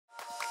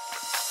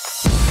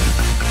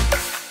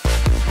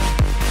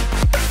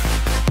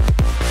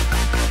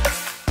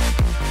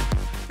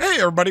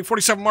everybody,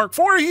 47 Mark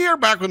 4 here,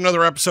 back with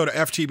another episode of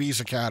FTB's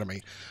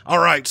Academy.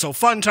 Alright, so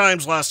fun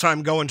times last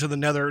time going to the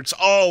Nether. It's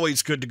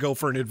always good to go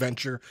for an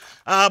adventure.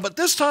 But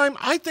this time,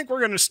 I think we're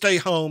going to stay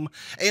home,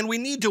 and we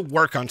need to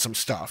work on some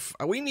stuff.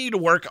 We need to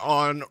work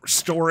on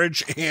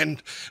storage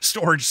and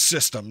storage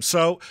systems.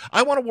 So,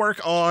 I want to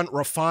work on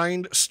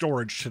refined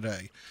storage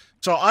today.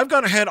 So I've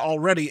gone ahead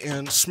already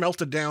and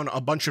smelted down a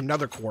bunch of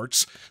nether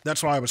quartz.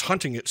 That's why I was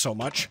hunting it so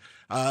much.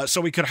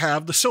 So we could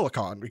have the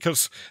silicon,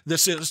 because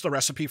this is the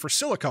recipe for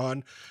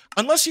silicon.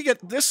 Unless you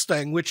get this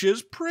thing, which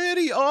is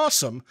pretty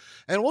awesome.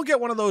 And we'll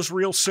get one of those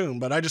real soon,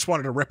 but I just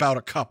wanted to rip out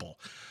a couple.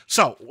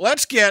 So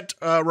let's get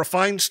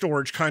refined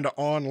storage kind of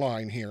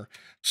online here.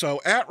 So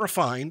at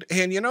refined,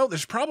 and you know,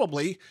 there's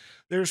probably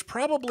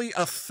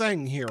a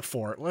thing here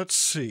for it. Let's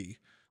see.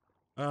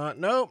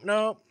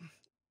 No.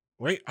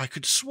 Wait, I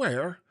could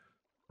swear.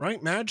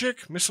 Right,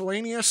 magic,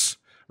 miscellaneous,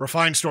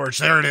 refined storage.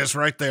 There it is,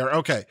 right there.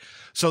 Okay,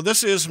 so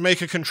this is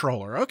make a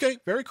controller. Okay,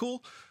 very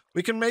cool.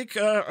 We can make,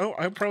 oh,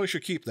 I probably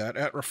should keep that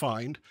at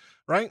refined,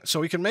 right?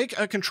 So we can make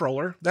a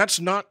controller. That's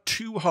not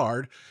too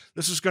hard.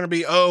 This is going to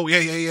be, oh,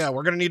 yeah.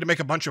 We're going to need to make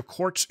a bunch of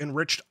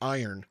quartz-enriched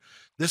iron.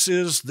 This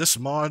is this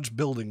mod's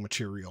building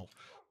material.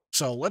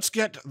 So let's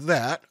get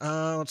that.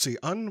 Let's see,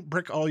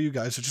 unbrick all you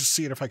guys. Let's just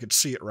see it if I could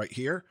see it right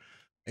here.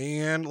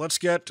 And let's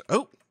get,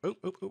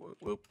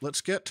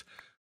 let's get...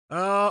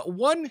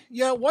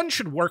 one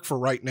should work for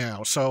right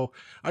now. So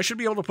I should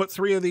be able to put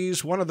 3 of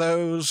these, one of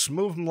those,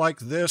 move them like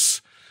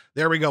this.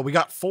 There we go. We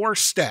got 4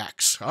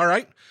 stacks. All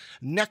right.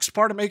 Next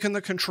part of making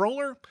the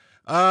controller.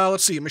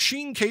 Let's see,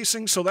 machine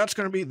casing. So that's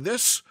going to be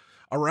this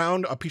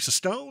around a piece of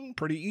stone.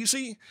 Pretty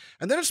easy.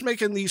 And then it's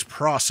making these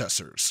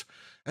processors.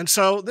 And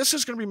so this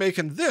is going to be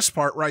making this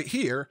part right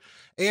here.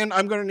 And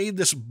I'm going to need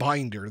this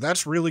binder.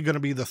 That's really going to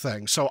be the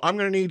thing. So I'm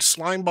going to need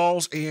slime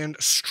balls and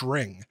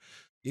string.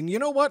 And you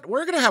know what?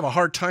 We're going to have a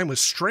hard time with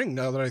string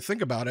now that I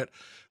think about it.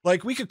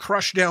 Like, we could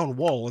crush down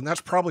wool, and that's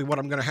probably what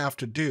I'm going to have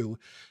to do.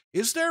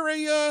 Is there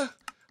a,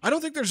 I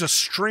don't think there's a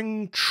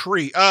string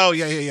tree. Oh,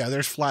 yeah.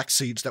 There's flax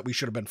seeds that we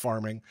should have been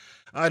farming.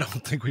 I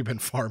don't think we've been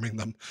farming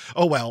them.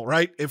 Oh, well,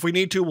 right? If we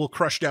need to, we'll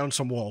crush down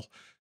some wool.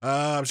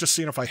 I was just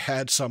seeing if I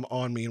had some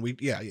on me,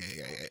 and yeah.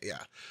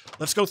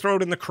 Let's go throw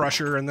it in the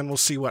crusher, and then we'll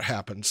see what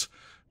happens.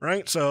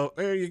 Right? So,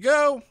 there you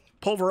go.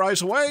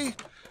 Pulverize away.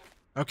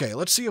 Okay,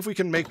 let's see if we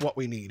can make what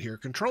we need here.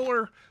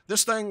 Controller,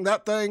 this thing,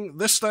 that thing,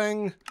 this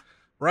thing,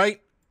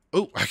 right?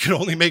 Oh, I can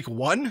only make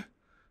 1?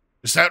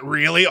 Is that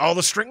really all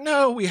the string?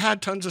 No, we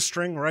had tons of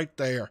string right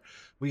there.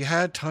 We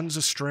had tons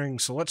of string.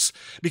 So let's,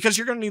 because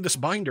you're going to need this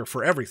binder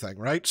for everything,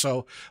 right?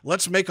 So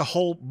let's make a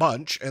whole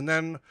bunch, and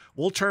then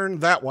we'll turn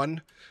that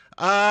one.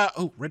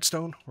 Oh,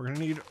 redstone. We're going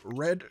to need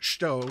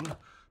redstone.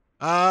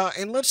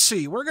 And let's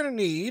see, we're going to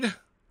need,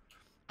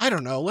 I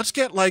don't know, let's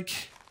get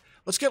like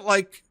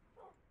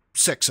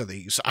 6 of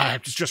these.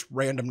 It's just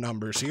random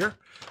numbers here.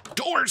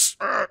 Doors!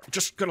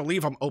 Just gonna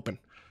leave them open.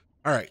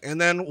 All right, and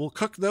then we'll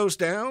cook those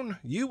down.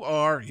 You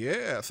are,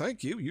 yeah,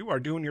 thank you. You are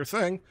doing your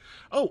thing.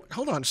 Oh,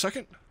 hold on a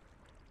second.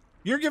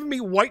 You're giving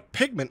me white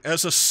pigment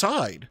as a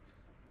side.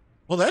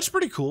 Well, that's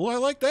pretty cool. I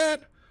like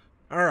that.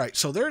 All right,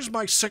 so there's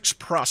my 6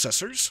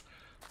 processors.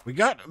 We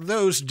got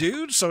those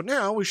dudes, so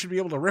now we should be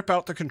able to rip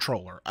out the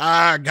controller.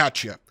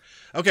 Gotcha.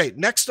 Okay,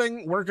 next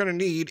thing we're gonna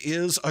need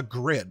is a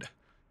grid.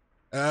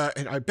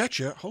 And I bet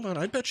you, hold on,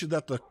 I bet you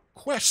that the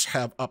quests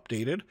have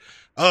updated.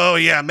 Oh,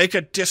 yeah, make a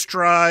disk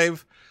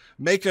drive,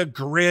 make a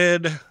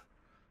grid,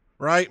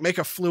 right? Make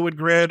a fluid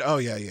grid. Oh,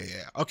 yeah.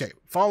 Okay,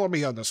 follow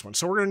me on this one.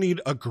 So we're going to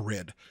need a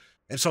grid.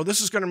 And so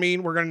this is going to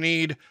mean we're going to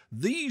need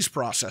these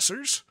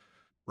processors,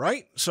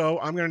 right? So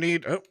I'm going to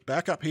need, oh,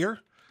 back up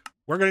here.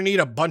 We're going to need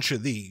a bunch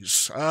of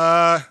these.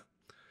 I'm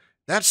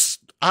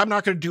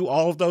not going to do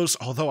all of those,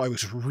 although I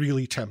was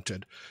really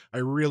tempted. I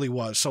really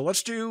was. So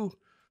let's do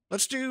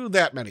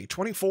that many,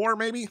 24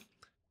 maybe,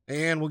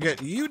 and we'll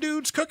get you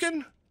dudes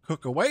cooking.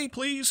 Cook away,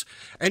 please.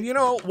 And you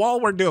know, while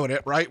we're doing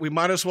it, right, we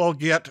might as well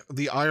get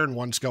the iron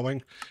ones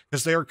going,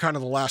 because they're kind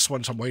of the last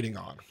ones I'm waiting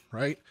on,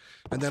 right?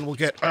 And then we'll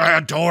get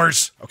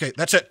doors. Okay,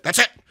 that's it.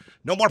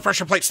 No more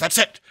pressure plates. That's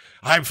it.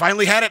 I've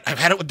finally had it. I've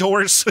had it with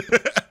doors.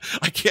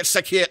 I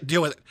can't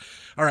deal with it.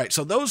 All right,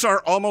 so those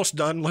are almost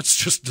done. Let's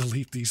just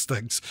delete these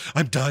things.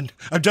 I'm done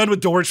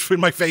with doors in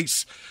my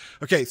face.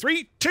 Okay,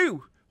 3,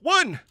 2,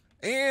 1.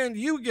 And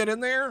you get in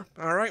there.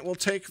 All right, we'll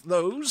take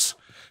those,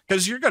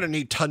 because you're going to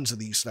need tons of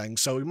these things,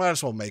 so we might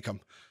as well make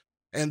them.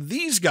 And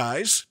these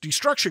guys,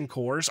 destruction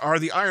cores, are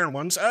the iron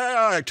ones.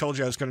 I told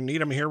you I was going to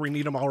need them here. We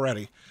need them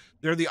already.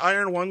 They're the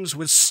iron ones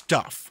with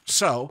stuff.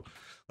 So,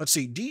 let's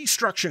see,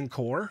 destruction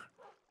core.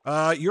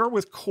 You're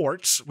with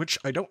quartz, which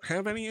I don't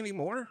have any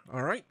anymore.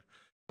 All right.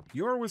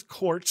 You're with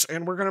quartz,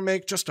 and we're going to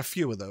make just a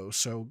few of those.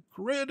 So,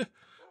 grid,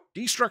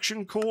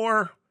 destruction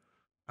core,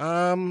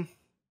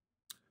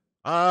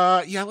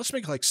 yeah, let's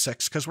make like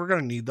 6, because we're going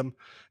to need them.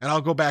 And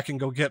I'll go back and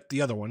go get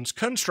the other ones.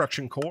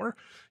 Construction core.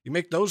 You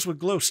make those with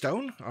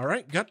glowstone. All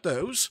right, got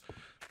those.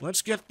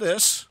 Let's get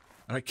this.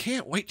 And I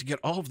can't wait to get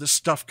all of this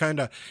stuff kind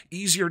of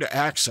easier to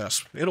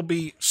access. It'll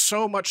be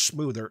so much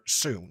smoother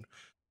soon.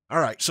 All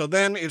right, so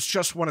then it's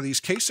just one of these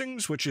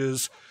casings, which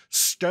is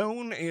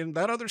stone and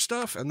that other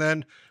stuff, and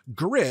then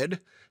grid.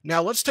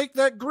 Now let's take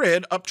that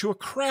grid up to a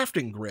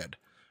crafting grid,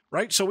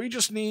 right? So we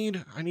just I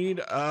need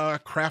a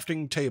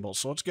crafting table.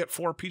 So let's get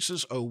 4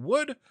 pieces of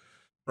wood,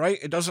 right?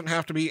 It doesn't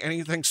have to be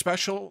anything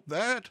special.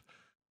 That,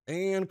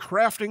 and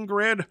crafting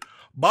grid,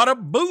 bada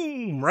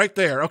boom, right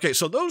there. Okay,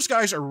 so those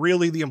guys are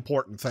really the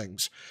important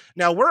things.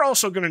 Now we're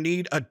also going to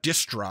need a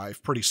disk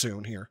drive pretty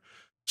soon here.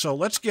 So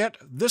let's get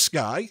this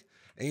guy,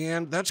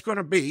 and that's going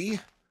to be,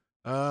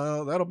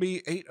 that'll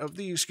be 8 of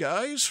these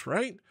guys,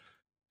 right?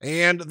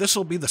 And this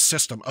will be the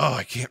system. Oh,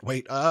 I can't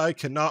wait. I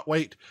cannot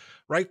wait.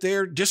 Right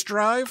there, disk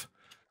drive.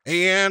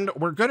 And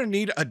we're going to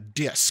need a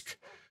disk.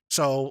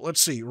 So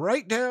let's see,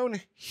 right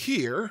down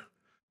here,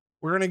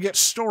 we're going to get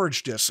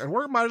storage disks, and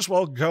we might as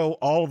well go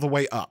all the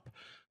way up,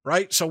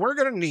 right? So we're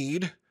going to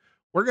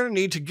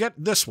need to get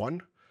this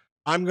one,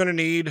 I'm going to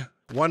need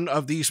 1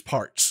 of these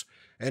parts.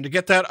 And to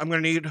get that, I'm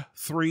going to need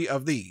 3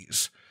 of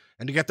these.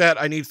 And to get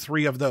that, I need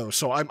 3 of those.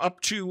 So I'm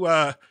up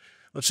to,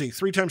 let's see,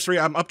 3 times 3,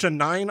 I'm up to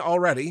 9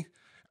 already.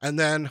 And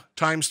then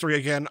times 3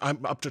 again,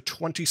 I'm up to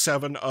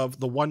 27 of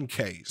the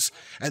 1Ks.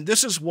 And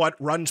this is what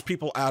runs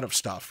people out of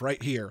stuff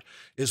right here,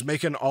 is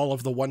making all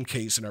of the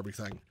 1Ks and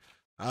everything.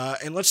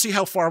 And let's see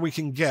how far we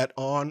can get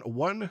on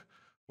one.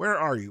 Where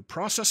are you?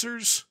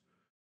 Processors?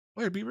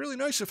 Well, it'd be really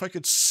nice if I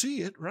could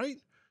see it, right?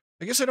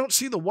 I guess I don't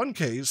see the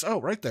 1Ks.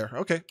 Oh, right there.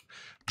 Okay.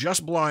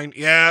 Just blind.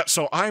 Yeah,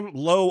 so I'm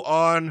low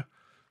on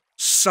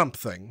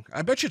something.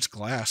 I bet you it's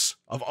glass.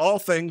 Of all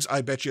things,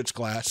 I bet you it's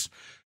glass.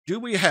 Do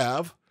we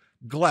have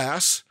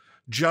glass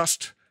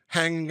just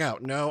hanging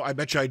out? No, I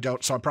bet you I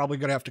don't, so I'm probably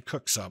going to have to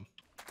cook some.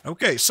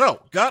 Okay,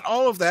 so got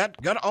all of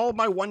that, got all of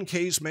my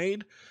 1Ks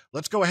made.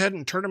 Let's go ahead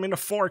and turn them into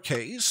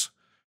 4Ks,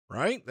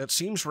 right? That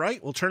seems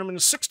right. We'll turn them into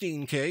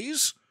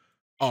 16Ks.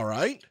 All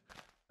right.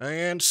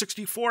 And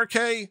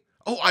 64K.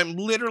 Oh, I'm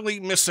literally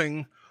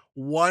missing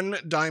 1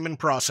 diamond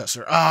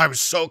processor. Oh, I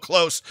was so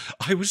close.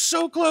 I was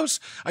so close.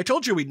 I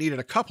told you we needed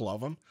a couple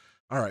of them.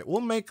 All right,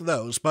 we'll make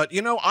those. But,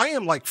 you know, I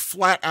am like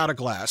flat out of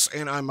glass,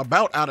 and I'm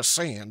about out of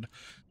sand.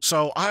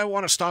 So I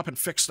want to stop and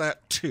fix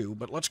that too.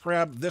 But let's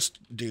grab this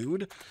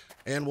dude,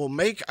 and we'll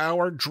make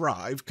our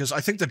drive, because I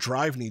think the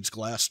drive needs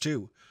glass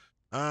too.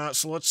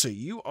 So let's see.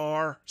 You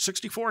are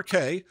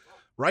 64K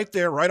right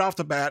there, right off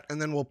the bat,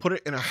 and then we'll put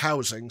it in a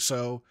housing.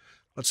 So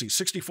let's see,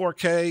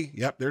 64K.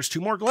 Yep, there's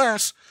 2 more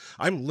glass.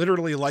 I'm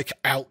literally like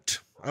out.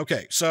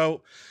 Okay,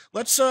 so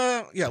let's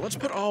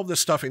put all this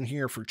stuff in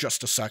here for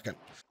just a second.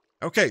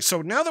 Okay,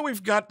 so now that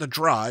we've got the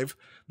drive,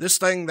 this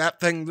thing, that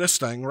thing, this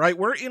thing, right?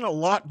 We're in a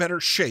lot better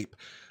shape.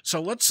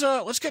 So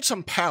let's get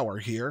some power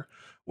here.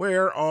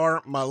 Where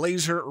are my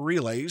laser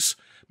relays?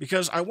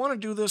 Because I want to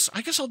do this,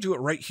 I guess I'll do it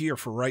right here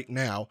for right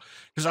now,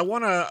 because I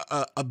want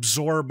to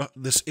absorb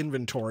this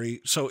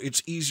inventory so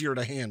it's easier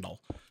to handle.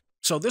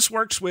 So this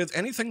works with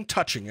anything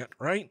touching it,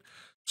 right?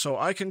 So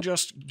I can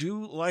just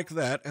do like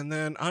that, and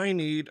then I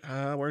need,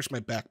 where's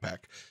my backpack?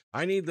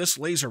 I need this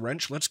laser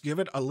wrench. Let's give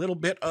it a little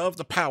bit of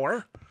the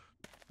power.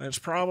 It's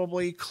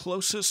probably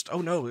closest, oh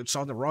no, it's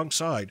on the wrong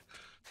side.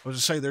 I was going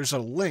to say there's a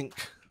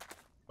link,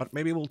 but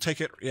maybe we'll take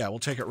it, yeah, we'll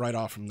take it right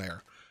off from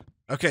there.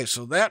 Okay,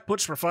 so that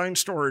puts refined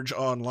storage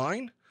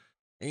online,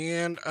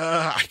 and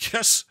I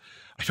guess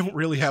I don't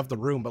really have the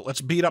room, but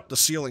let's beat up the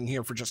ceiling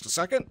here for just a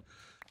second.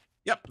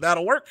 Yep,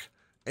 that'll work.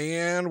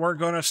 And we're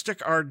going to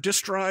stick our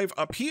disk drive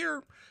up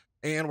here,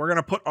 and we're going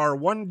to put our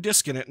 1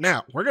 disk in it.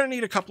 Now, we're going to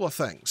need a couple of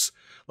things.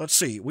 Let's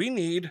see, we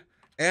need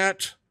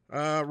at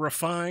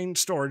refined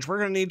storage, we're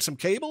going to need some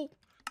cable,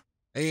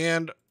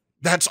 and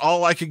that's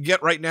all I can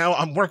get right now.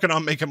 I'm working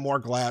on making more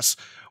glass.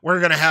 We're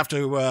going to have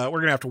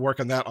to work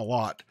on that a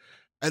lot.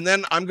 And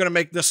then I'm going to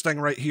make this thing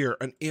right here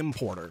an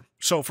importer.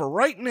 So for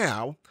right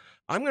now,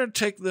 I'm going to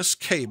take this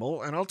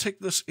cable, and I'll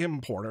take this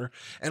importer,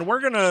 and we're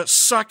going to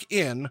suck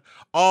in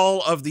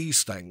all of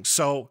these things.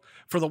 So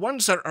for the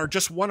ones that are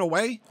just 1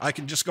 away, I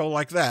can just go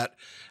like that.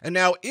 And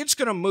now it's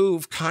going to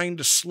move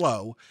kind of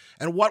slow.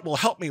 And what will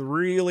help me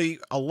really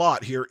a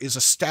lot here is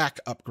a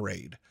stack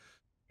upgrade.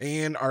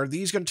 And are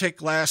these going to take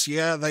glass?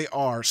 Yeah, they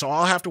are. So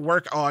I'll have to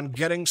work on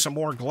getting some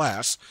more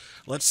glass.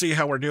 Let's see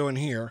how we're doing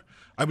here.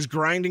 I was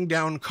grinding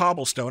down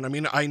cobblestone. I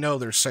mean, I know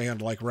there's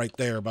sand like right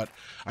there, but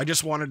I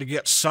just wanted to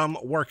get some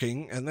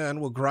working, and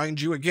then we'll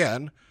grind you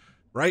again,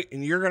 right?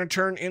 And you're going to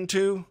turn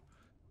into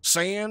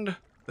sand.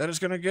 That is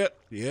going to get,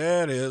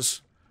 yeah, it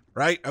is,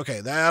 right?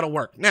 Okay, that'll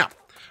work. Now,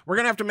 we're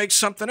going to have to make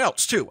something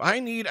else too. I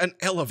need an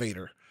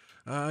elevator.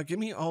 Give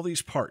me all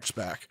these parts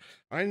back.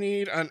 I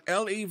need an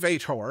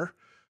elevator,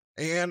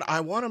 and I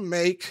want to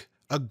make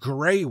a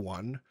gray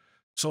one.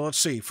 So let's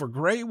see, for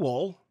gray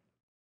wool,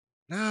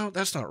 no,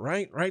 that's not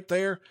right. Right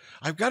there.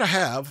 I've got to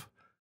have,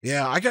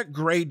 yeah, I got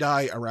gray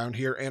dye around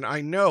here, and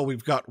I know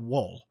we've got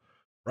wool,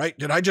 right?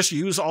 Did I just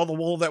use all the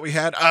wool that we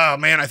had? Oh,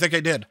 man, I think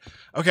I did.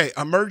 Okay,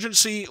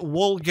 emergency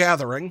wool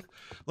gathering.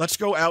 Let's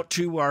go out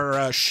to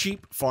our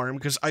sheep farm,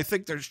 because I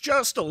think there's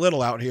just a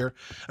little out here.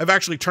 I've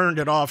actually turned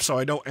it off so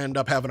I don't end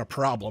up having a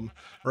problem,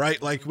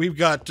 right? Like, we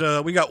got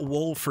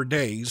wool for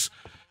days.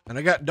 And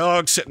I got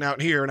dog sitting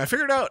out here, and I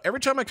figured out every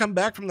time I come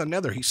back from the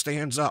nether, he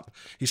stands up.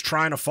 He's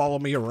trying to follow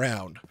me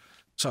around.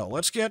 So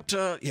let's get,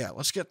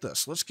 let's get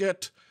this.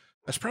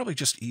 That's probably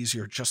just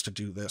easier just to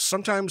do this.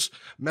 Sometimes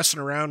messing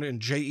around in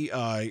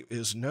JEI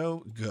is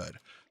no good,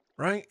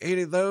 right? 8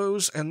 of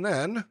those, and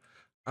then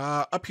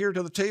up here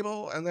to the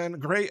table, and then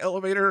gray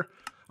elevator.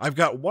 I've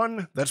got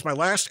 1. That's my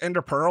last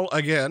ender pearl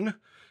again.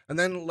 And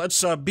then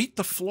let's beat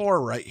the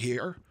floor right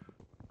here,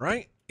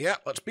 right? Yeah,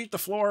 let's beat the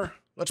floor.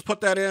 Let's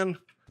put that in.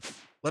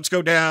 Let's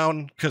go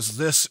down, because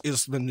this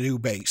is the new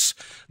base.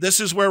 This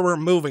is where we're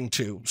moving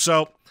to.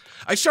 So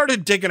I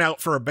started digging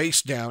out for a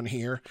base down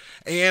here,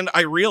 and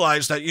I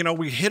realized that, you know,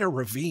 we hit a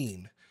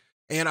ravine,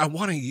 and I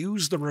want to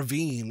use the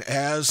ravine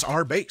as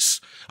our base.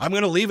 I'm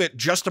going to leave it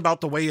just about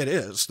the way it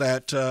is,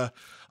 that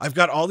I've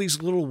got all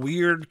these little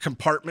weird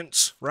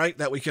compartments, right,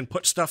 that we can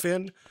put stuff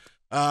in.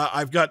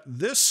 I've got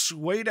this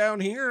way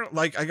down here.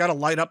 Like, I got to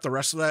light up the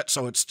rest of that,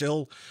 so it's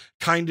still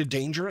kind of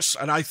dangerous.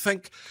 And I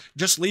think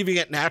just leaving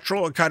it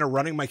natural and kind of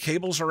running my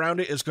cables around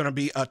it is going to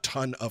be a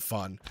ton of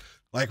fun.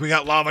 Like, we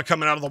got lava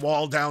coming out of the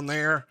wall down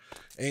there.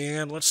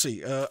 And let's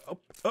see,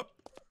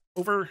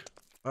 over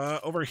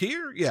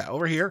here? Yeah,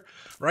 over here,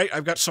 right?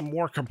 I've got some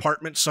more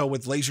compartments, so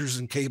with lasers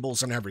and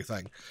cables and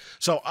everything.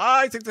 So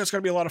I think that's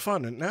going to be a lot of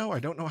fun. And now I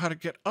don't know how to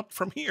get up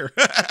from here.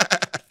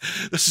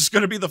 This is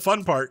going to be the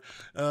fun part.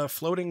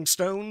 Floating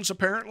stones,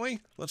 apparently.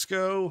 Let's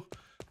go.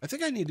 I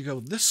think I need to go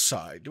this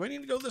side. Do I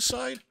need to go this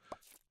side?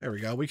 There we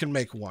go. We can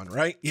make one,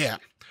 right? Yeah.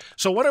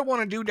 So what I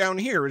want to do down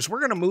here is we're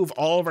going to move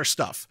all of our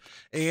stuff.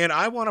 And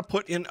I want to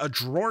put in a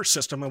drawer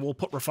system, and we'll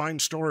put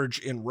refined storage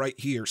in right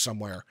here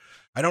somewhere.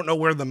 I don't know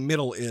where the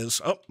middle is.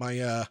 Oh,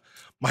 my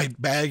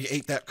bag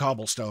ate that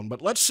cobblestone.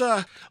 But let's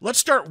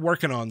start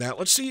working on that.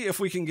 Let's see if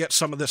we can get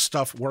some of this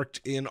stuff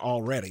worked in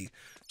already.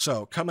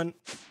 So coming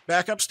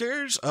back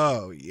upstairs.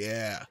 Oh,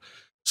 yeah.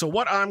 So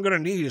what I'm going to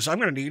need is I'm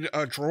going to need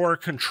a drawer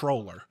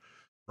controller.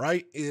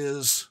 Right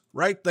is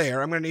right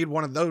there. I'm going to need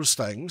one of those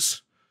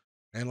things.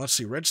 And let's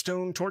see,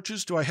 redstone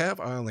torches do I have?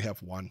 I only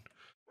have one.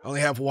 I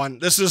only have one.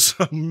 This is,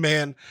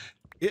 man,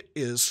 it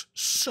is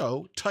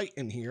so tight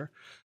in here.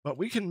 But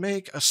we can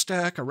make a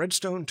stack of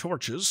redstone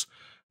torches,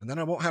 and then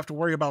I won't have to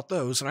worry about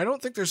those. And I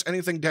don't think there's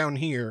anything down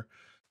here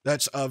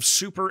that's of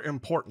super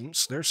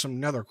importance. There's some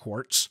nether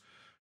quartz,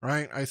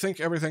 right? I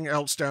think everything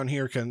else down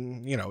here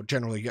can, you know,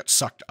 generally get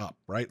sucked up,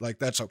 right? Like,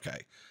 that's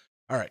okay.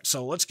 All right,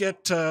 so let's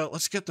get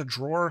the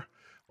drawer.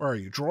 Where are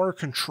you? Drawer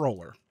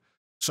controller.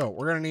 So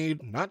we're going to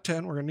need, not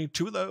 10, we're going to need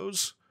 2 of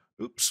those.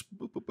 Oops,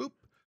 boop, boop, boop.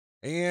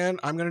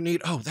 And I'm going to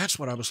need, oh, that's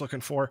what I was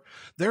looking for.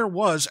 There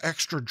was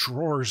extra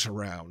drawers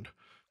around,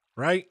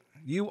 right?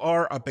 You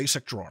are a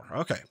basic drawer.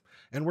 Okay.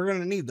 And we're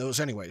going to need those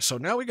anyway. So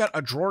now we got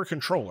a drawer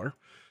controller.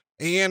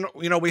 And,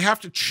 you know, we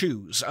have to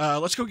choose.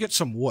 Let's go get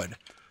some wood.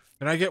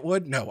 Can I get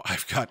wood? No,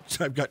 I've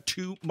got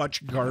too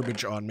much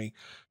garbage on me.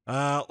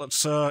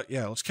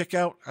 Let's kick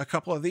out a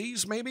couple of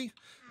these, maybe.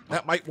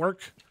 That might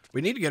work. We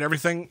need to get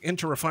everything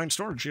into refined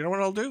storage. You know what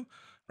I'll do?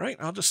 Right?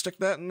 I'll just stick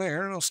that in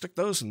there, and I'll stick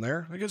those in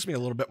there. That gives me a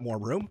little bit more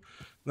room.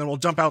 Then we'll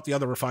dump out the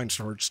other refined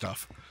storage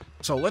stuff.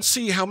 So let's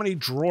see how many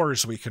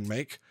drawers we can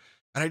make.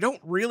 And I don't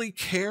really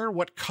care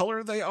what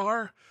color they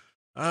are.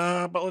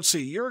 But let's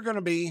see.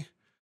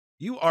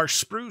 You are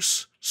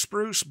spruce,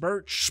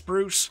 birch,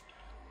 spruce.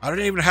 I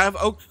don't even have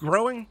oak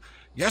growing.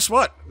 Guess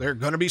what? They're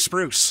going to be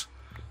spruce.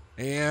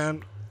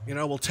 And, you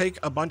know, we'll take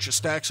a bunch of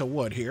stacks of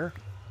wood here.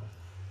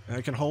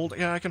 I can hold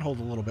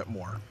a little bit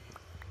more.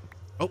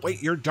 Oh,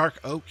 wait, you're dark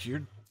oak.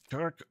 You're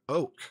dark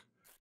oak.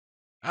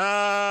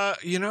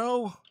 You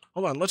know,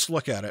 hold on, let's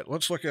look at it.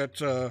 Let's look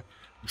at,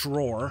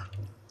 drawer.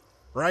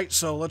 Right,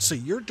 so let's see,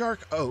 you're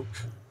dark oak,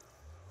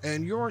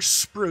 and you're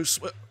spruce.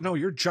 No,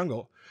 you're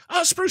jungle.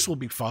 Spruce will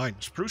be fine.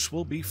 Spruce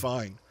will be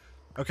fine.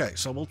 Okay,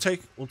 so we'll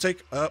take,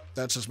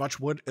 that's as much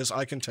wood as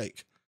I can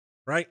take.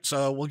 Right,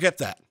 so we'll get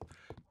that.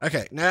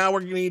 Okay, now we're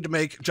going to need to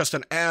make just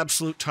an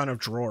absolute ton of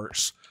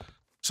drawers.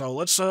 So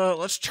let's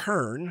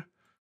turn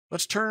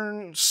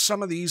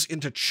some of these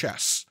into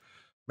chests.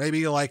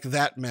 Maybe like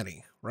that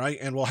many, right?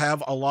 And we'll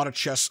have a lot of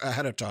chests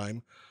ahead of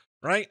time,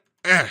 right?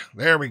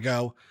 There we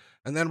go.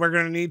 And then we're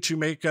going to need to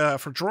make,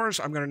 for drawers,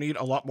 I'm going to need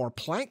a lot more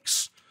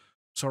planks.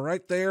 So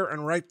right there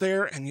and right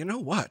there. And you know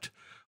what?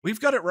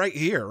 We've got it right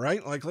here,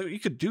 right? Like, you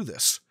could do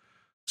this.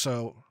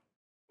 So,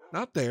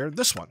 not there,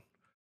 this one.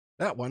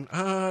 That one.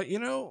 You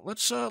know,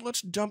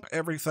 let's dump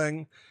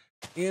everything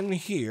in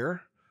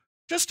here.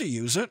 Just to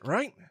use it,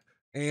 right?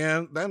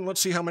 And then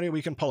let's see how many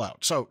we can pull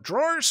out. So,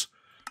 drawers,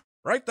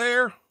 right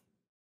there.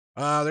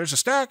 There's a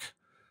stack.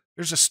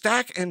 There's a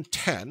stack and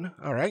 10.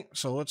 All right,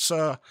 so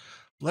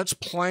let's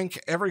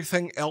plank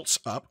everything else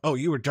up. Oh,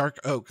 you were dark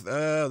oak.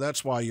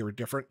 That's why you were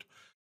different.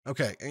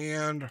 Okay,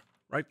 and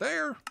right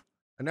there.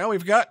 And now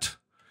we've got,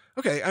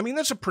 okay, I mean,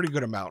 that's a pretty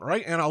good amount,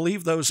 right? And I'll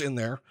leave those in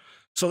there.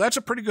 So that's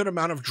a pretty good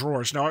amount of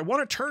drawers. Now, I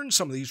want to turn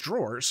some of these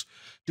drawers.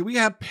 Do we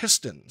have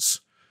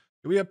pistons?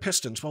 Do we have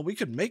pistons? Well, we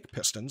could make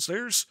pistons.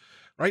 There's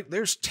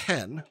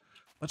 10.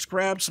 Let's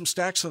grab some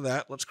stacks of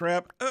that. Let's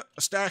grab a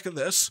stack of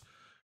this.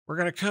 We're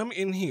going to come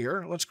in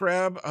here. Let's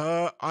grab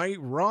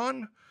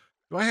iron.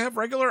 Do I have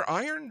regular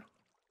iron?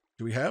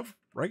 Do we have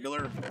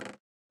regular?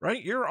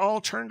 Right, you're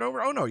all turned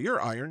over. Oh no, you're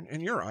iron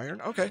and you're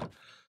iron. Okay,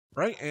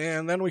 right,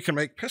 and then we can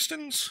make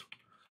pistons.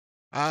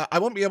 I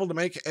won't be able to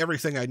make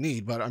everything I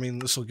need, but I mean,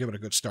 this will give it a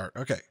good start.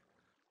 Okay,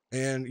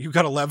 and you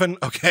got 11.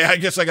 Okay, I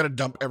guess I got to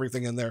dump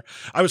everything in there.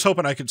 I was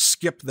hoping I could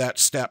skip that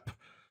step,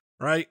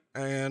 right?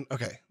 And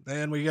okay,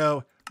 then we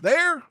go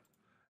there,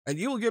 and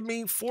you will give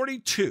me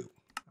 42.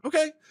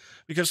 Okay,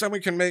 because then we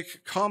can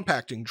make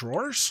compacting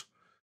drawers,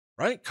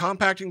 right?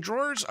 Compacting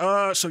drawers.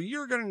 So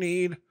you're gonna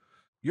need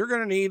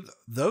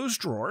those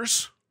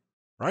drawers,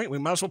 right? We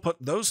might as well put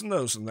those and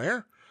those in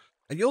there.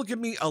 And you'll give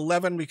me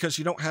 11 because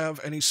you don't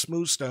have any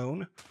smooth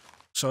stone.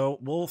 So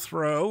we'll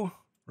throw,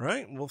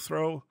 right? We'll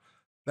throw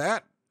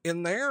that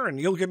in there and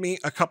you'll give me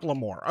a couple of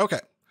more.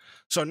 Okay.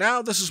 So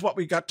now this is what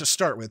we got to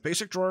start with.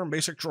 Basic drawer and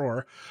basic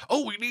drawer.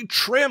 Oh, we need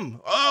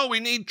trim. Oh, we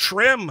need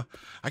trim.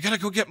 I got to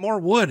go get more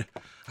wood.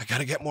 I got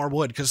to get more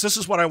wood because this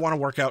is what I want to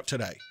work out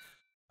today.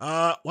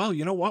 Well,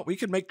 you know what? We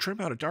could make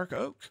trim out of dark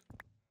oak,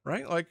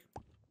 right? Like,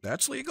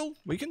 that's legal.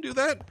 We can do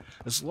that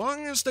as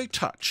long as they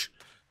touch.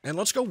 And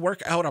let's go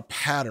work out a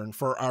pattern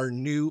for our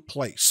new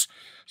place.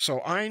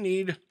 So I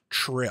need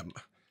trim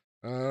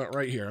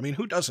right here. I mean,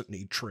 who doesn't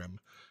need trim?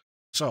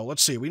 So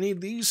let's see. We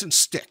need these and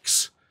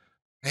sticks.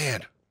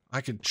 Man, I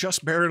could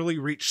just barely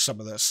reach some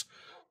of this.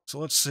 So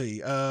let's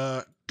see.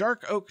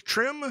 Dark oak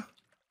trim.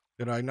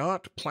 Did I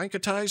not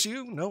planketize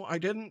you? No, I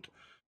didn't.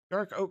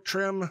 Dark oak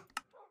trim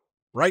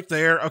right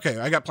there. Okay,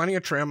 I got plenty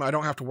of trim. I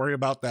don't have to worry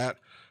about that.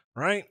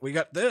 All right, we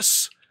got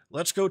this.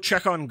 Let's go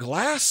check on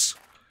glass.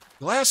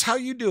 Glass, how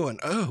you doing?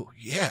 Oh,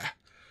 yeah.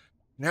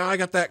 Now I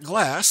got that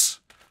glass.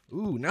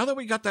 Ooh, now that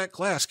we got that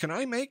glass, can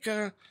I make,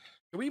 can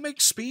we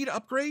make speed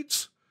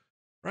upgrades?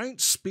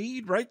 Right?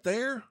 Speed right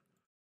there.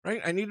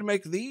 Right? I need to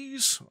make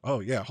these.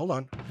 Oh, yeah, hold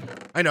on.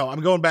 I know,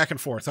 I'm going back and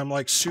forth. I'm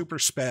like super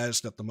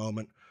spazzed at the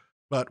moment.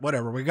 But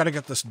whatever, we got to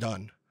get this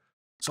done.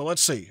 So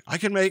let's see. I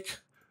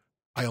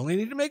only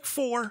need to make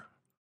 4.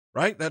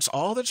 Right? That's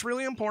all that's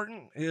really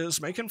important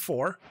is making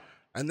 4.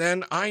 And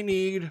then I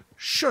need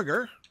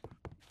sugar,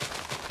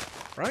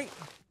 right?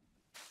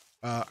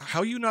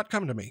 How you not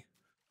come to me?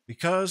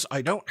 Because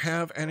I don't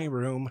have any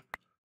room.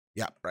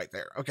 Yeah, right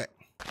there. Okay.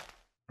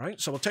 Right,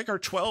 so we'll take our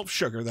 12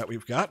 sugar that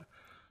we've got,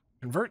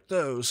 convert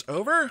those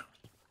over.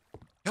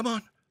 Come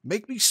on,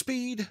 make me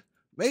speed.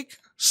 Make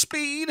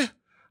speed.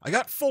 I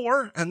got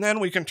 4, and then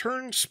we can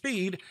turn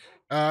speed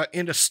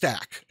into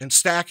stack. And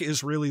stack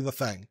is really the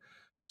thing.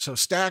 So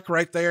stack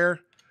right there.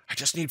 I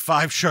just need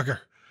 5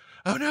 sugar.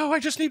 Oh no, I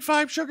just need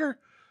 5 sugar.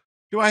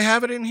 Do I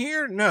have it in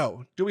here?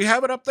 No. Do we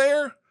have it up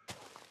there?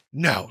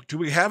 No. Do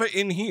we have it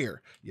in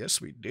here?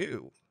 Yes, we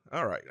do.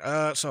 All right.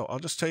 So I'll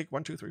just take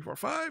 1, 2, 3, 4,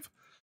 5.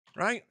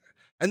 Right?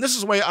 And this is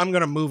the way I'm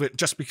going to move it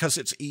just because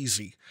it's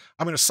easy.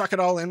 I'm going to suck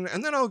it all in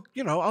and then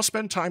I'll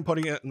spend time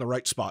putting it in the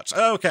right spots.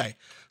 Okay.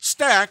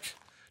 Stack.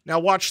 Now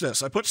watch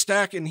this. I put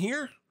stack in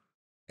here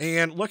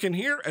and look in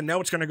here and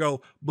now it's going to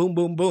go boom,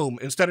 boom, boom.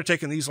 Instead of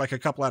taking these like a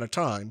couple at a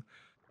time,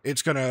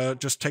 it's going to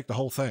just take the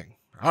whole thing.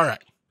 All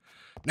right.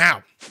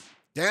 Now,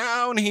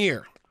 down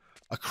here,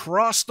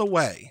 across the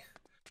way,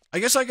 I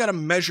guess I got to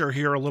measure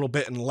here a little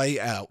bit and lay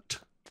out.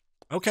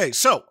 Okay,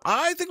 so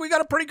I think we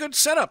got a pretty good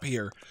setup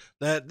here.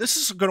 That this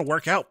is going to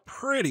work out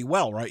pretty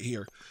well right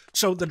here.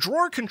 So the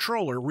drawer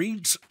controller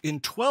reads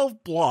in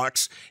 12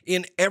 blocks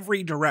in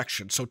every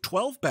direction. So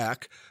 12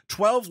 back,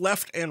 12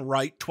 left and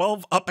right,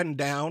 12 up and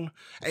down,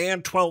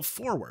 and 12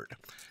 forward.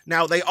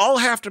 Now, they all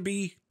have to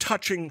be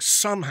touching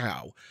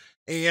somehow.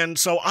 And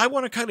so I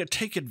want to kind of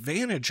take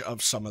advantage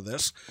of some of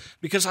this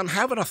because I'm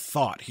having a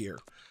thought here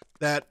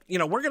that,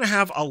 we're going to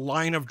have a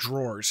line of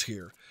drawers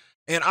here.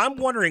 And I'm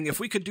wondering if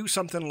we could do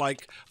something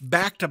like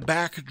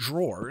back-to-back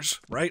drawers,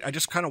 right? I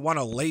just kind of want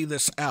to lay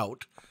this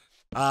out.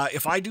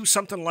 If I do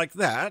something like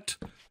that,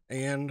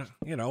 and,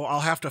 I'll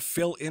have to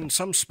fill in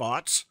some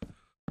spots.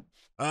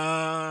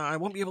 I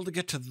won't be able to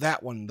get to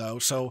that one, though,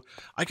 so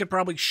I could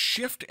probably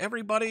shift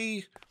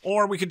everybody,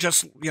 or we could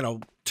just,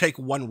 take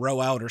one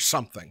row out or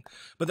something.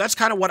 But that's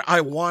kind of what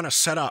I want to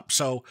set up.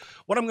 So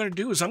what I'm going to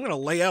do is I'm going to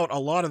lay out a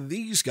lot of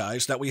these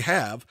guys that we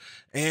have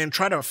and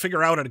try to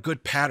figure out a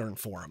good pattern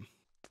for them.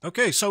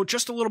 Okay, so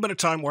just a little bit of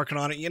time working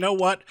on it. You know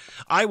what?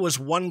 I was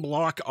 1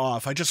 block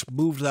off. I just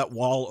moved that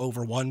wall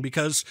over 1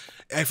 because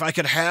if I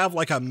could have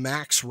like a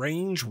max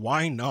range,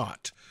 why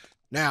not?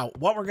 Now,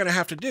 what we're going to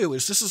have to do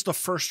is this is the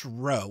first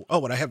row.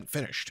 Oh, and I haven't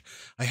finished.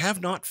 I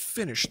have not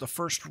finished the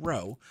first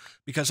row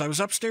because I was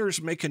upstairs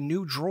making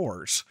new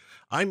drawers.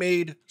 I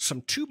made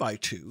some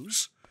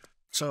 2x2s.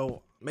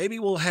 So maybe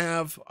we'll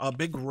have a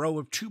big row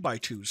of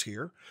 2x2s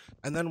here.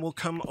 And then we'll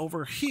come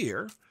over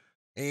here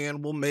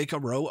and we'll make a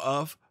row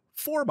of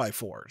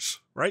 4x4s,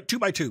 right?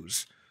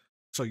 2x2s.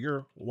 So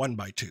you're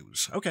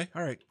 1x2s. Okay,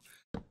 all right.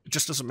 It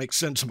just doesn't make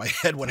sense in my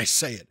head when I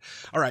say it.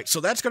 All right, so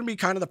that's going to be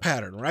kind of the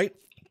pattern, right?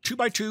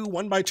 2x2,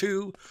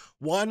 1x2,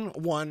 1,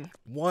 1,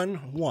 1,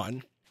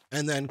 1,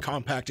 and then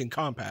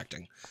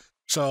compacting.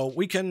 So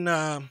we can,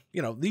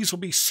 these will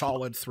be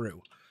solid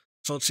through.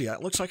 So let's see.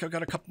 It looks like I've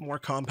got a couple more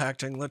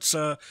compacting. Let's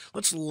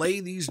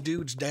lay these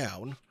dudes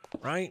down,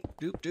 right?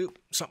 Doop doop,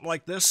 something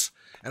like this,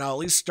 and I'll at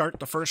least start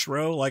the first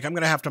row. Like I'm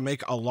gonna have to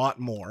make a lot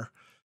more.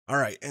 All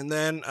right, and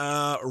then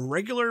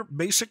regular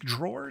basic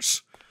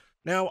drawers.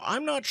 Now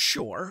I'm not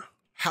sure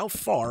how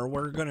far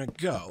we're gonna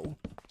go.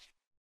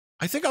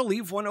 I think I'll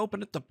leave one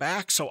open at the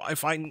back, so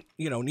if I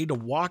need to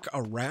walk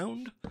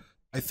around,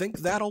 I think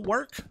that'll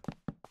work.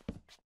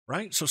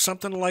 Right? So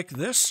something like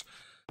this.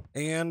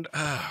 And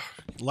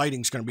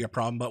lighting's going to be a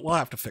problem, but we'll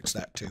have to fix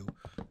that too.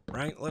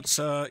 Right? Let's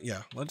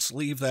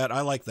leave that.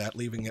 I like that,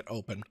 leaving it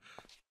open.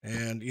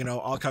 And,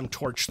 I'll come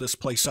torch this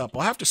place up.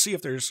 We'll have to see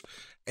if there's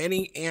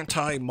any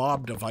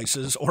anti-mob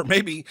devices, or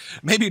maybe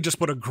just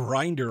put a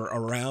grinder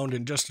around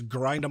and just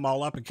grind them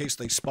all up in case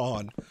they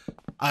spawn.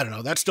 I don't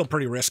know. That's still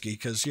pretty risky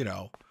because,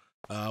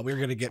 we're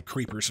going to get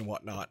creepers and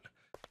whatnot.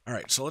 All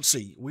right, so let's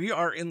see. We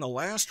are in the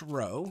last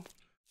row.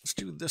 Let's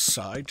do this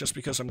side, just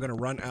because I'm going to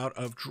run out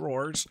of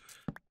drawers.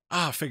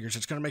 Figures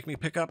it's going to make me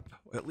pick up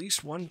at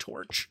least one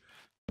torch.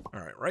 All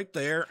right, right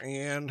there,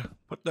 and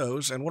put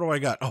those. And what do I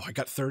got? Oh, I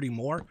got 30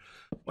 more.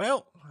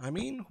 Well, I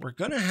mean, we're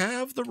going to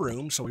have the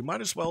room, so we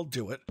might as well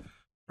do it.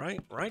 Right,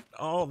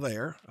 all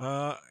there.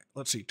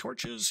 Let's see,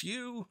 torches,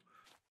 you,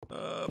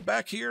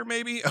 back here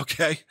maybe?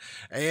 Okay,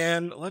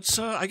 and let's,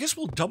 I guess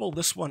we'll double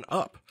this one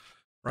up.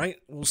 Right,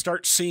 we'll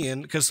start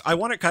seeing, because I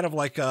want it kind of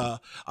like a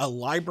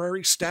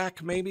library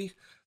stack, maybe.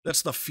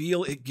 That's the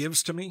feel it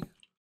gives to me.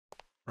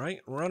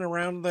 Right, run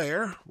around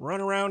there, run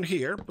around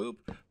here, boop,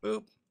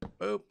 boop,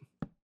 boop.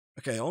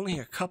 Okay, only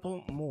a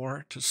couple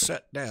more to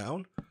set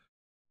down.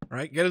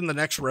 Right, getting the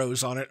next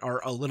rows on it are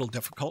a little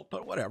difficult,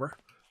 but whatever.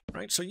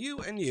 Right, so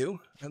you,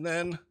 and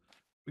then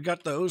we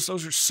got those.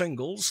 Those are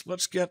singles.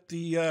 Let's get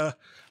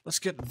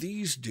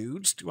these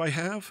dudes. Do I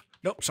have?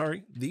 Nope,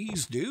 sorry,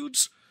 these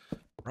dudes.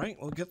 Right,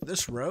 we'll get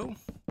this row.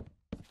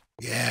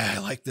 Yeah, I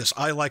like this.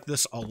 I like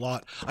this a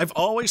lot. I've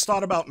always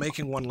thought about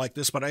making one like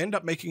this, but I end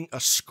up making a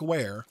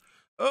square.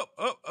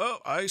 Oh,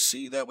 I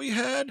see that we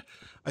had,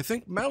 I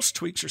think, mouse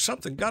tweaks or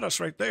something got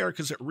us right there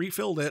because it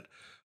refilled it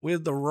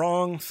with the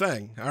wrong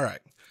thing. All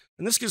right,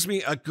 and this gives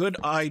me a good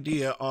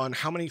idea on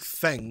how many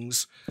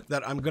things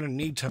that I'm going to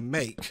need to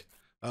make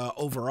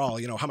overall.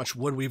 How much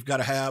wood we've got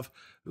to have.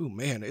 Ooh,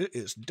 man, it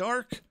is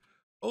dark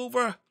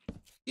over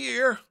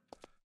here.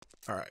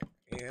 All right.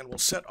 And we'll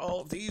set all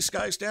of these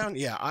guys down.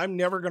 Yeah, I'm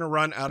never going to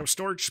run out of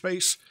storage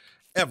space,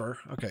 ever.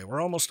 Okay, we're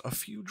almost a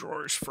few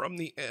drawers from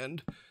the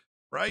end.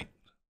 Right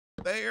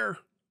there.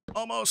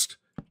 Almost.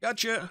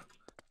 Gotcha. And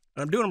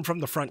I'm doing them from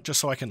the front just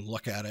so I can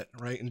look at it,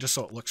 right? And just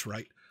so it looks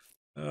right.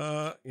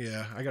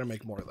 Yeah, I got to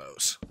make more of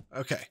those.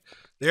 Okay,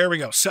 there we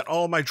go. Set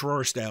all my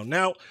drawers down.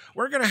 Now,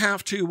 we're going to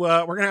have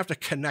to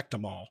connect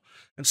them all.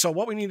 And so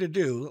what we need to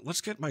do, let's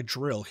get my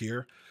drill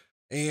here.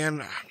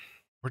 And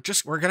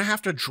we're going to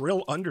have to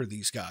drill under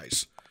these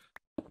guys.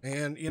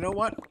 And you know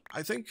what?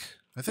 I think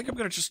I'm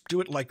going to just do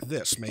it like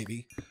this,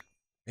 maybe.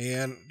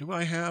 And do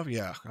I have,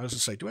 yeah, I was going to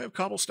say, do I have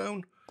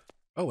cobblestone?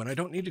 Oh, and I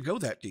don't need to go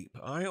that deep.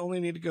 I only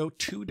need to go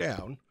 2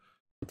 down.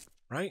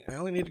 Right? I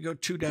only need to go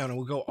 2 down, and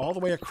we'll go all the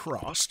way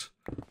across.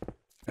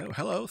 Oh,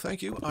 hello.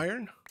 Thank you,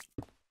 iron.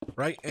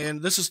 Right?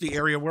 And this is the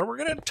area where we're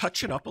going to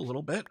touch it up a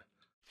little bit.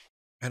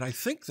 And I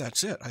think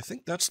that's it. I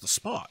think that's the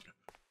spot.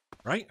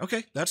 Right?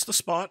 Okay, that's the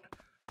spot.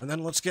 And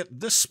then let's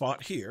get this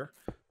spot here.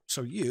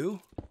 So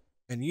you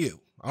and you.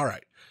 All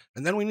right.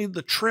 And then we need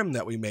the trim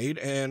that we made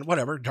and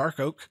whatever, dark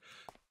oak.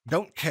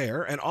 Don't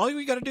care. And all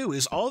we got to do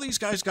is all these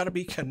guys got to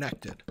be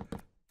connected.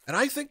 And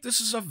I think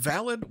this is a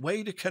valid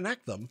way to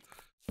connect them,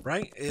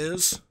 right?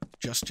 Is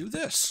just do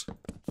this.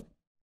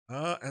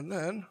 And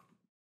then,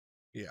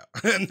 yeah.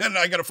 And then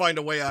I got to find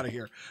a way out of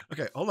here.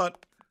 Okay, hold on.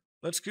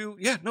 Let's go.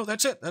 Yeah, no,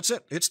 that's it. That's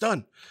it. It's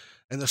done.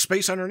 And the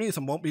space underneath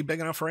them won't be big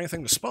enough for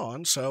anything to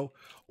spawn, so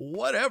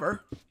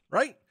whatever,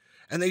 right?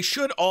 And they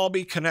should all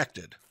be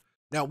connected.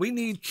 Now, we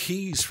need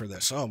keys for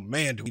this. Oh,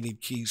 man, do we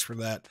need keys for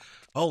that.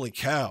 Holy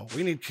cow,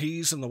 we need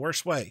keys in the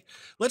worst way.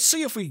 Let's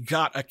see if we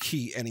got a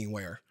key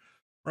anywhere,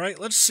 right?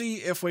 Let's see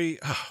if we,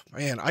 oh,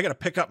 man, I got to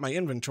pick up my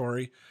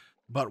inventory,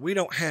 but we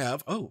don't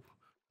have,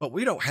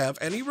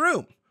 any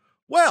room.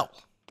 Well,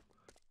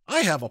 I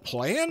have a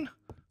plan.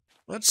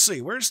 Let's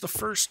see, where's the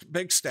first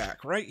big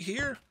stack? Right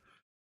here?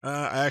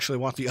 I actually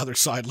want the other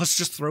side. Let's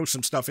just throw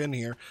some stuff in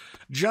here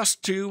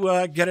just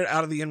to get it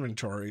out of the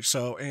inventory.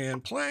 So,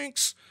 and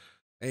planks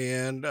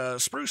and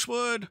spruce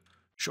wood,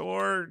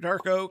 sure,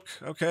 dark oak,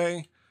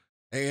 okay,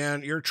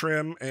 and your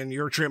trim.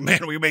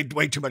 Man, we made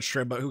way too much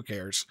trim, but who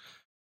cares?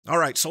 All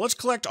right, so let's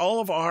collect all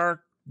of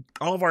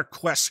our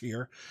quests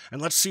here,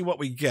 and let's see what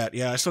we get.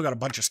 Yeah, I still got a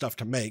bunch of stuff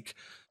to make,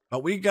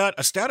 but we got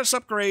a status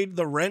upgrade,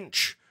 the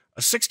wrench,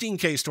 a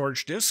 16K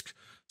storage disk,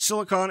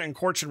 silicon, and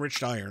quartz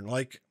enriched iron.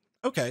 Like,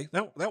 okay,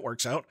 that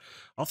works out.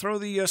 I'll throw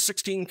the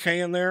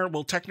 16K in there.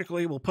 We'll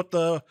put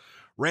the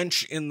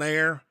wrench in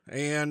there,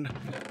 and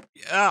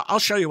yeah, I'll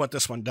show you what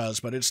this one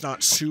does, but it's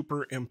not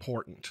super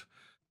important.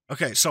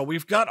 Okay, so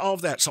we've got all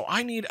of that. So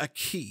I need a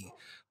key.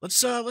 Let's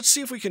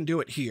see if we can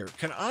do it here.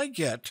 Can I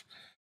get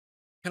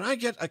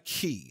a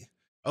key?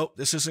 Oh,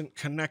 this isn't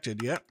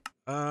connected yet.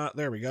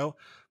 There we go.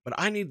 But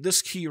I need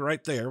this key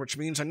right there, which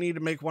means I need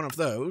to make one of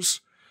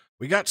those.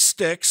 We got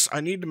sticks.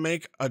 I need to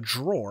make a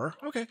drawer.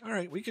 Okay, all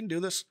right, we can do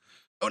this.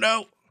 Oh,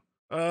 no.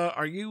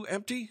 Are you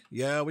empty?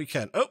 Yeah, we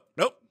can. Oh,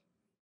 nope.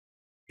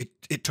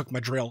 It took my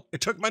drill. It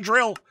took my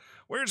drill.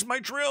 Where's my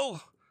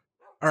drill?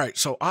 All right,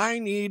 so I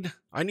need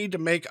to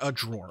make a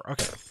drawer.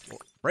 Okay,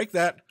 break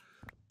that.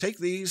 Take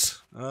these.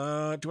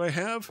 Do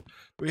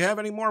we have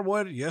any more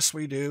wood? Yes,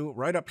 we do.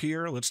 Right up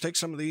here. Let's take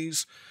some of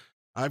these.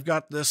 I've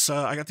got this,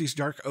 I got these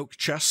dark oak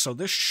chests, so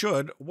this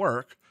should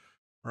work,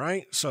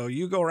 right? So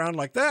you go around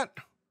like that.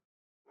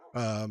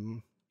 Oh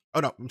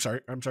no, I'm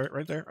sorry,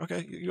 right there.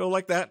 Okay, you go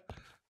like that.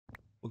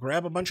 We'll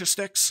grab a bunch of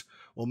sticks.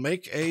 We'll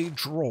make a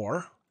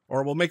drawer,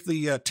 or we'll make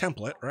the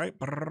template, right?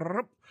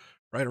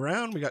 Right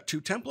around, we got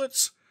 2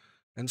 templates.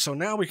 And so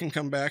now we can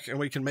come back and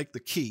we can make the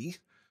key,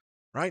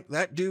 right?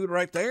 That dude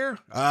right there.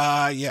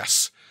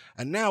 Yes.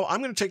 And now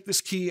I'm going to take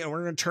this key and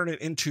we're going to turn it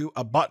into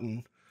a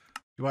button.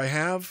 Do I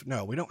have?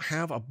 No, we don't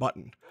have a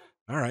button.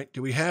 All right.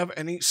 Do we have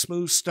any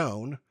smooth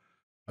stone?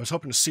 I was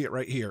hoping to see it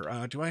right here.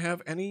 Do I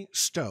have any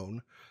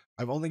stone?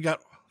 I've only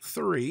got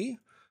 3,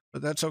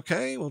 but that's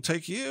okay. We'll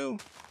take you.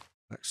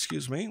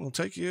 Excuse me. We'll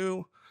take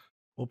you.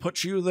 We'll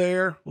put you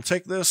there. We'll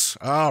take this.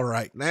 All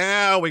right.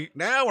 Now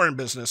we're in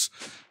business.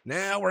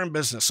 Now we're in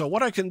business. So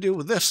what I can do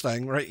with this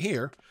thing right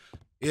here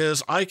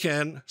is I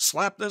can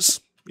slap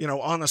this,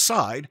 on the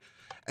side,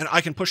 and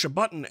I can push a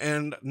button,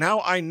 and now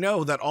I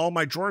know that all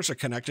my drawers are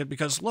connected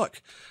because,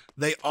 look,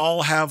 they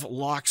all have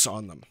locks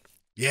on them.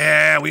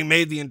 Yeah, we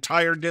made the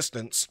entire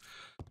distance.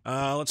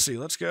 Let's see.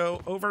 Let's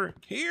go over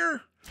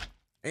here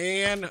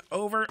and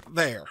over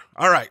there.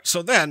 All right,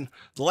 so then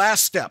the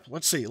last step.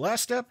 Let's see.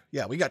 Last step?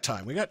 Yeah, we got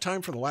time. We got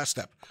time for the last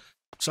step.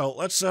 So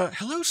let's,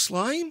 hello,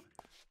 slime.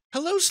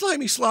 Hello,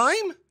 slimy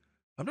slime.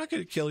 I'm not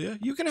going to kill you.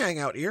 You can hang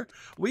out here.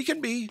 We can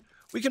be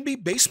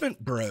basement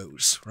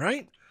bros,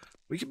 right?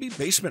 We can be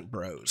basement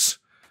bros.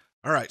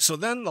 All right, so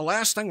then the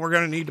last thing we're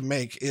going to need to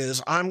make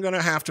is I'm going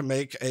to have to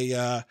make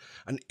an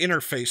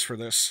interface for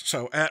this.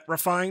 So at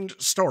refined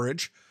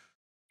storage,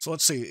 so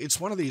let's see, it's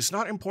one of these,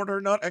 not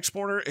importer, not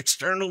exporter,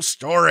 external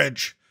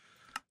storage.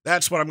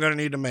 That's what I'm going to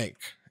need to make.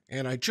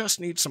 And I just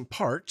need some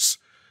parts.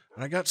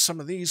 And I got some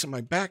of these in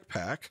my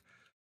backpack,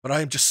 but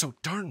I am just so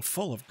darn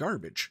full of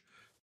garbage.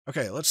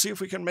 Okay, let's see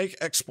if we can make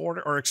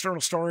exporter or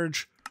external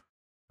storage.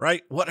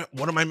 Right? What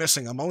am I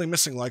missing? I'm only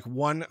missing like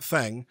one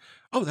thing.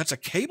 Oh, that's a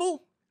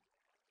cable?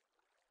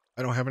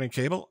 I don't have any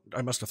cable.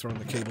 I must have thrown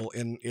the cable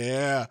in.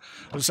 Yeah.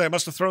 I was say I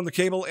must have thrown the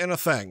cable in a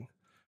thing.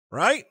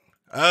 Right?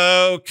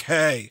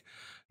 Okay.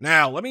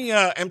 Now, let me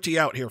empty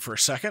out here for a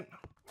second.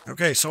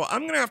 Okay, so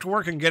I'm going to have to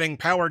work on getting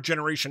power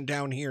generation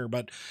down here,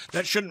 but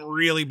that shouldn't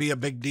really be a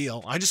big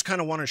deal. I just kind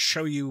of want to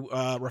show you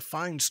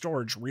refined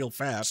storage real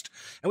fast,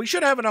 and we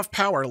should have enough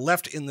power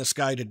left in this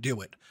guy to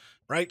do it.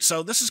 Right,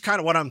 so this is kind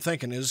of what I'm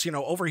thinking is,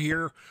 over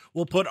here,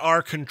 we'll put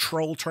our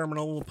control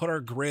terminal, we'll put our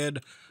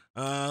grid.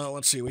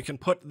 Let's see, we can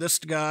put this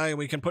guy,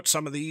 we can put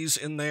some of these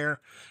in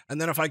there.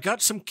 And then if I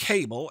got some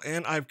cable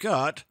and I've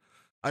got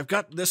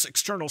this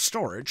external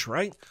storage,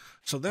 right?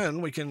 So then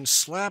we can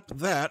slap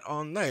that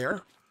on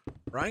there,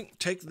 right?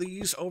 Take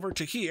these over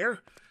to here,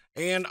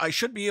 and I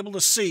should be able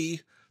to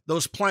see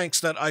those planks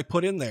that I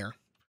put in there.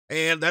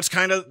 And that's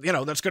kind of,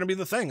 that's going to be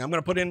the thing. I'm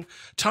going to put in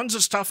tons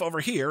of stuff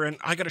over here, and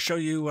I got to show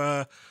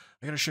you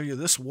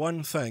this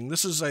one thing.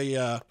 This is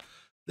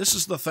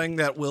the thing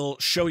that will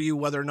show you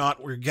whether or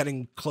not we're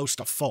getting close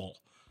to full,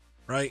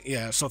 right?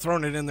 Yeah, so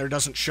throwing it in there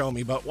doesn't show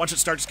me, but once it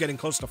starts getting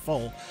close to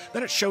full,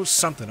 then it shows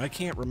something. I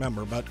can't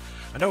remember, but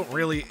I don't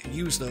really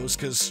use those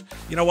because,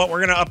 you know what, we're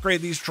going to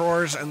upgrade these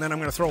drawers, and then I'm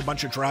going to throw a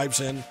bunch of drives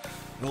in.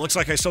 And it looks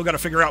like I still got to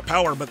figure out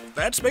power, but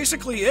that's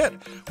basically it.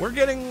 We're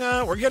getting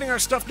our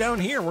stuff down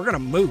here. We're going to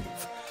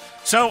move.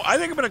 So I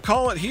think I'm going to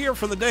call it here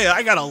for the day.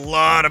 I got a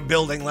lot of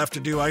building left to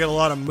do. I got a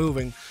lot of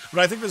moving, but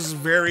I think this is a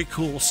very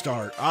cool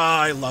start.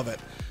 I love it.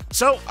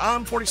 So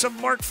I'm 47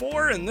 Mark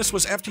IV, and this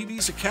was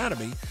FTB's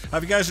Academy.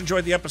 If you guys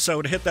enjoyed the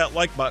episode, hit that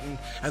like button,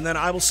 and then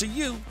I will see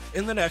you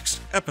in the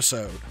next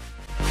episode.